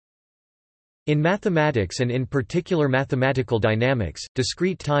In mathematics and in particular mathematical dynamics,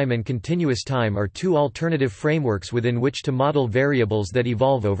 discrete time and continuous time are two alternative frameworks within which to model variables that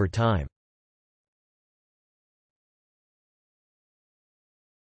evolve over time.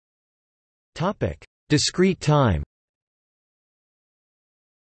 Discrete time.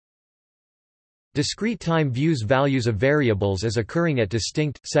 Discrete time views values of variables as occurring at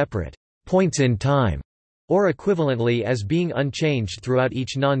distinct, separate points in time, or equivalently as being unchanged throughout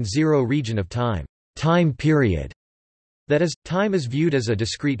each non-zero region of time period. That is, time is viewed as a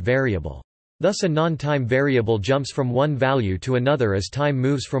discrete variable. Thus a non-time variable jumps from one value to another as time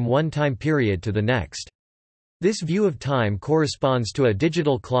moves from one time period to the next. This view of time corresponds to a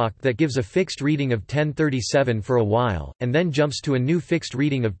digital clock that gives a fixed reading of 1037 for a while, and then jumps to a new fixed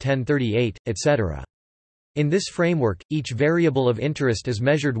reading of 1038, etc. In this framework, each variable of interest is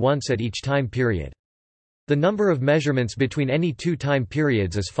measured once at each time period. The number of measurements between any two time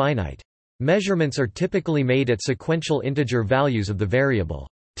periods is finite. Measurements are typically made at sequential integer values of the variable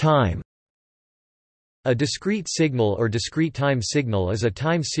time. A discrete signal or discrete time signal is a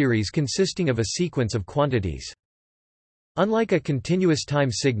time series consisting of a sequence of quantities. Unlike a continuous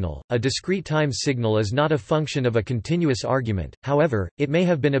time signal, a discrete time signal is not a function of a continuous argument, however, it may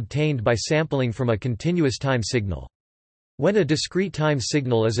have been obtained by sampling from a continuous time signal. When a discrete time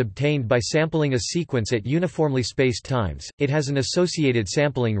signal is obtained by sampling a sequence at uniformly spaced times, it has an associated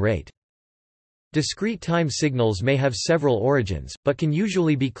sampling rate. Discrete time signals may have several origins, but can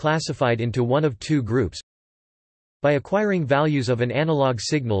usually be classified into one of two groups. By acquiring values of an analog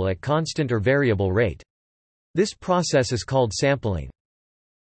signal at constant or variable rate. This process is called sampling.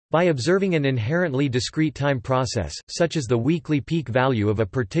 By observing an inherently discrete time process, such as the weekly peak value of a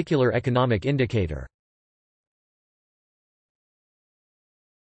particular economic indicator.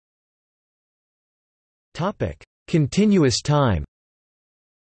 Continuous time.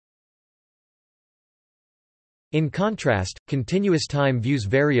 In contrast, continuous time views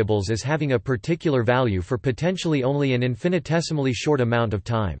variables as having a particular value for potentially only an infinitesimally short amount of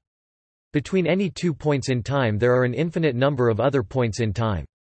time. Between any 2 points in time there are an infinite number of other points in time.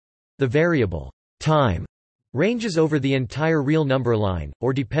 The variable time ranges over the entire real number line,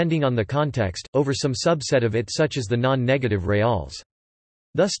 or depending on the context, over some subset of it such as the non-negative reals.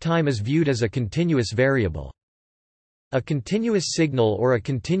 Thus time is viewed as a continuous variable. A continuous signal or a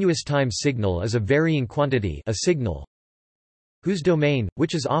continuous time signal is a varying quantity, a signal, whose domain,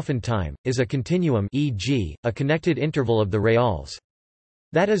 which is often time, is a continuum, e.g., a connected interval of the reals.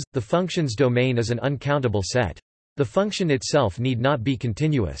 That is, the function's domain is an uncountable set. The function itself need not be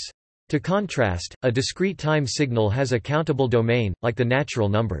continuous. To contrast, a discrete time signal has a countable domain, like the natural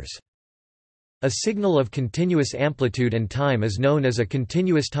numbers. A signal of continuous amplitude and time is known as a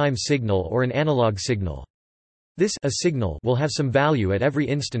continuous time signal or an analog signal. This a signal will have some value at every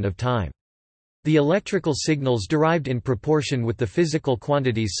instant of time. The electrical signals derived in proportion with the physical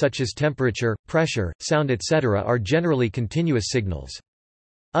quantities such as temperature, pressure, sound etc. are generally continuous signals.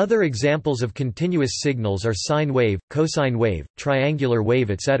 Other examples of continuous signals are sine wave, cosine wave, triangular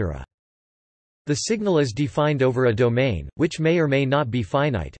wave etc. The signal is defined over a domain, which may or may not be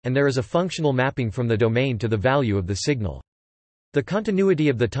finite, and there is a functional mapping from the domain to the value of the signal. The continuity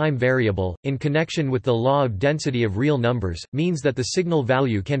of the time variable, in connection with the law of density of real numbers, means that the signal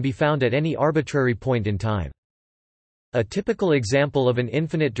value can be found at any arbitrary point in time. A typical example of an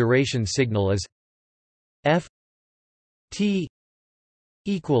infinite duration signal is f t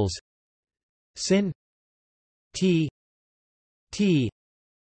equals sin t t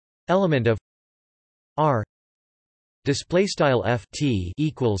element of r. Display style f t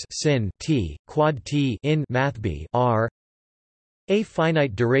equals sin t quad t in mathb r. A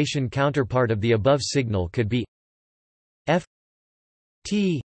finite duration counterpart of the above signal could be f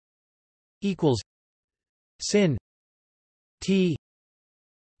t equals sin t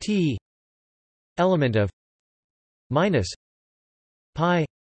t element of minus pi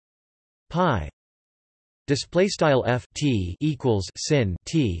pi. Display style f t equals sin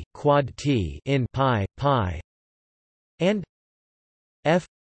t quad t in pi pi, and f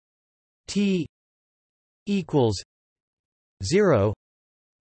t equals 0.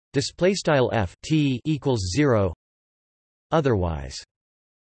 Display style f t equals 0. Otherwise,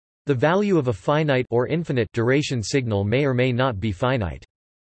 the value of a finite or infinite duration signal may or may not be finite.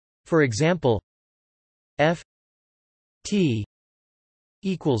 For example, f t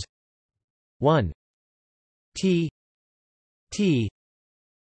equals 1 t t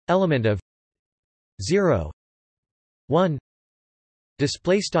element of 0 1.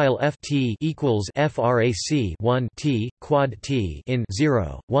 Display style f t equals frac 1 t quad t in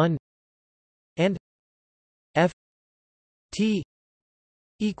 0 1, and f t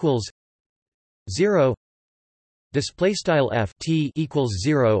equals 0 display style f t equals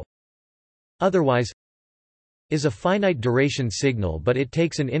 0 otherwise is a finite duration signal, but it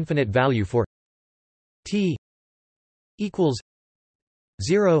takes an infinite value for t equals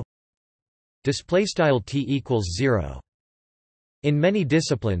 0 display style t equals 0. In many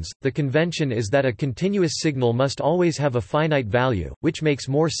disciplines, the convention is that a continuous signal must always have a finite value, which makes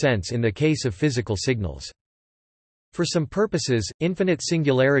more sense in the case of physical signals. For some purposes, infinite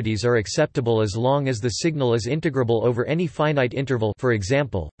singularities are acceptable as long as the signal is integrable over any finite interval. For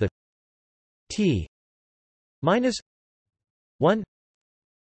example, the t minus 1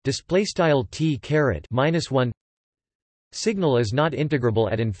 display style t caret minus 1 signal is not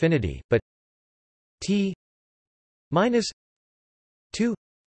integrable at infinity, but t minus 2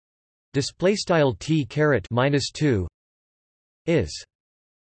 display style t caret minus 2 is.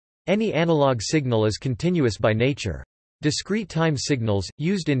 Any analog signal is continuous by nature. Discrete time signals,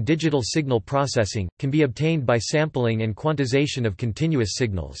 used in digital signal processing, can be obtained by sampling and quantization of continuous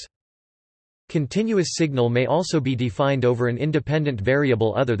signals. Continuous signal may also be defined over an independent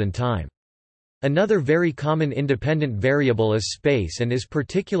variable other than time. Another very common independent variable is space and is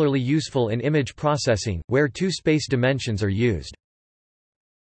particularly useful in image processing, where two space dimensions are used.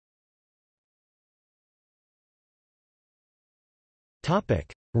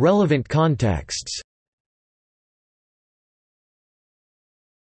 Relevant contexts.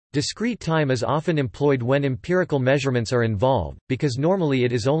 Discrete time is often employed when empirical measurements are involved, because normally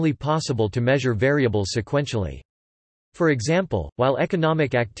it is only possible to measure variables sequentially. For example, while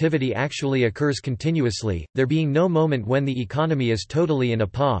economic activity actually occurs continuously, there being no moment when the economy is totally in a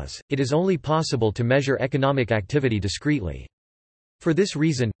pause, it is only possible to measure economic activity discretely. For this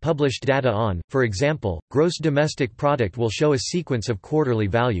reason, published data on, for example, gross domestic product will show a sequence of quarterly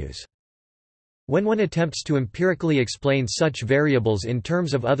values. When one attempts to empirically explain such variables in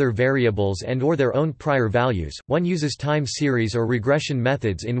terms of other variables and/or their own prior values, one uses time series or regression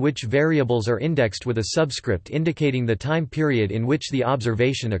methods in which variables are indexed with a subscript indicating the time period in which the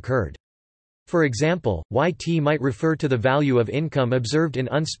observation occurred. For example, yt might refer to the value of income observed in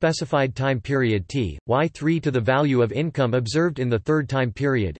unspecified time period t, y3 to the value of income observed in the third time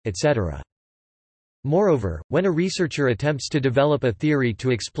period, etc. Moreover, when a researcher attempts to develop a theory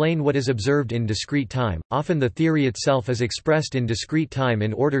to explain what is observed in discrete time, often the theory itself is expressed in discrete time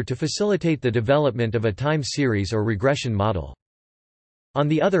in order to facilitate the development of a time series or regression model. On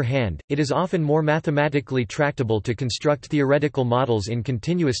the other hand, it is often more mathematically tractable to construct theoretical models in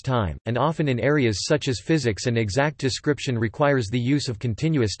continuous time, and often in areas such as physics an exact description requires the use of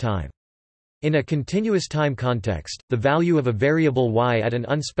continuous time. In a continuous time context, the value of a variable y at an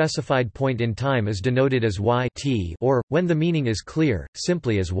unspecified point in time is denoted as y t, or, when the meaning is clear,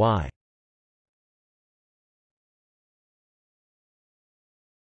 simply as y.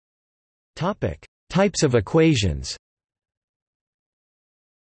 Types of equations.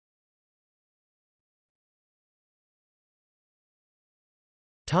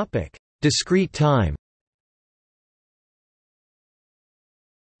 Discrete time.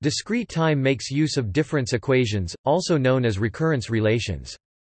 Discrete time makes use of difference equations, also known as recurrence relations.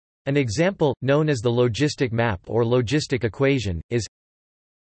 An example, known as the logistic map or logistic equation, is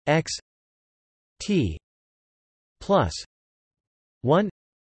x t plus 1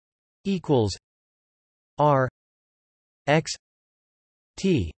 equals r x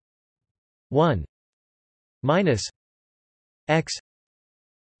t 1 minus x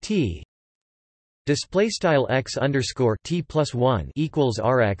t. Display style x underscore t plus 1 equals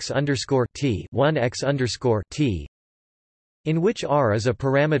rx underscore t 1 x underscore t, in which r is a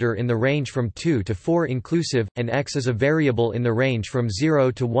parameter in the range from 2 to 4 inclusive, and x is a variable in the range from 0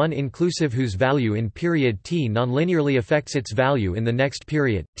 to 1 inclusive whose value in period t nonlinearly affects its value in the next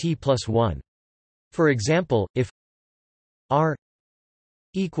period, t plus 1. For example, if r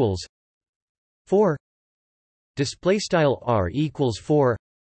equals 4, display style r equals 4,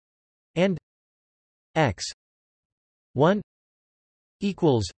 and x 1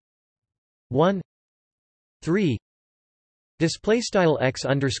 equals 1 3, display style x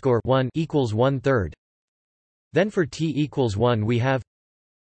underscore 1 equals 1/3, then for t equals 1 we have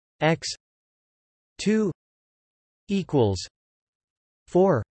x 2 equals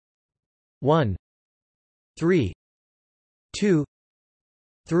 4 1 3 2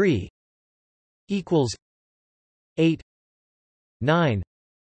 3 equals 8 9.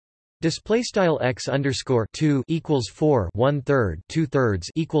 Display style x underscore 2 equals 4 1/3 2/3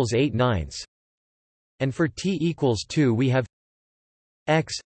 equals 8/9, and for t equals 2 we have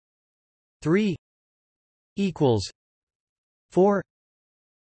x 3 equals 4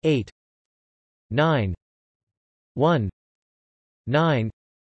 8 9 1 9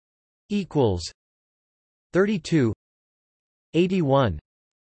 equals 32 81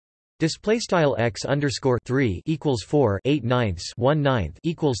 display style x underscore 3 equals 4 8/9 1/9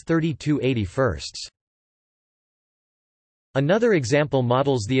 equals 32 81. Another example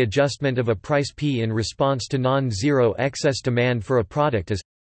models the adjustment of a price P in response to non-zero excess demand for a product as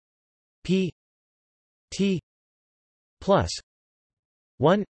P T plus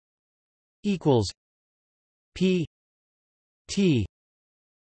 1 equals P T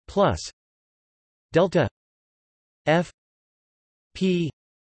plus delta F P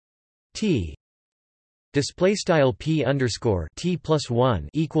T display style P underscore T plus 1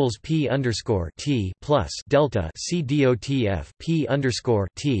 equals P underscore T plus delta C dot F P underscore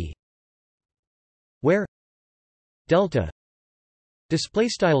T, where delta display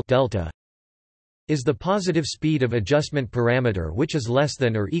style delta is the positive speed of adjustment parameter which is less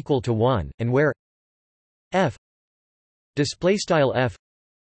than or equal to 1, and where F display style F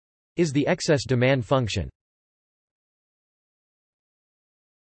is the excess demand function.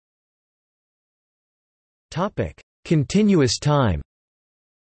 Topic: Continuous time.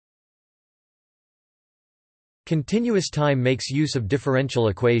 Continuous time makes use of differential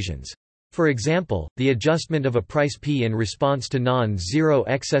equations. For example, the adjustment of a price P in response to non-zero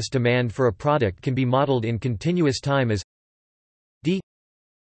excess demand for a product can be modeled in continuous time as d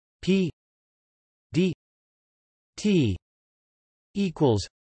P d T equals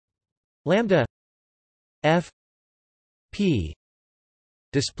lambda F P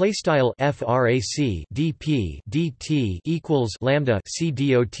display style frac dp dt equals lambda c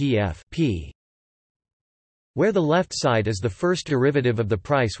dot F P, where the left side is the first derivative of the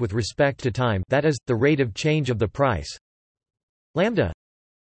price with respect to time, that is, the rate of change of the price. Lambda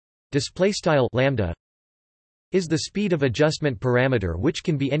display style lambda is the speed of adjustment parameter which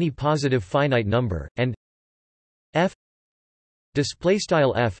can be any positive finite number, and F display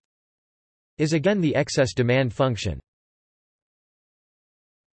style F is again the excess demand function.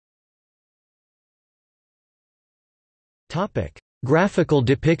 Topic: Graphical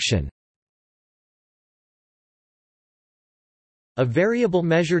depiction. A variable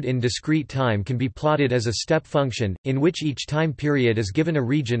measured in discrete time can be plotted as a step function, in which each time period is given a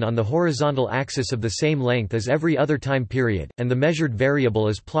region on the horizontal axis of the same length as every other time period, and the measured variable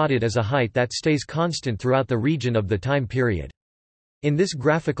is plotted as a height that stays constant throughout the region of the time period. In this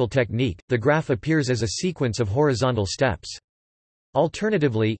graphical technique, the graph appears as a sequence of horizontal steps.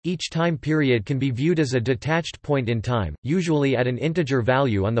 Alternatively, each time period can be viewed as a detached point in time, usually at an integer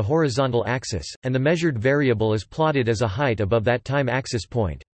value on the horizontal axis, and the measured variable is plotted as a height above that time axis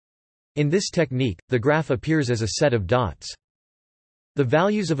point. In this technique, the graph appears as a set of dots. The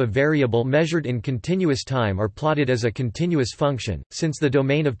values of a variable measured in continuous time are plotted as a continuous function, since the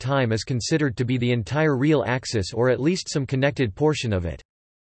domain of time is considered to be the entire real axis or at least some connected portion of it.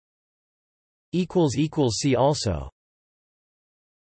 See also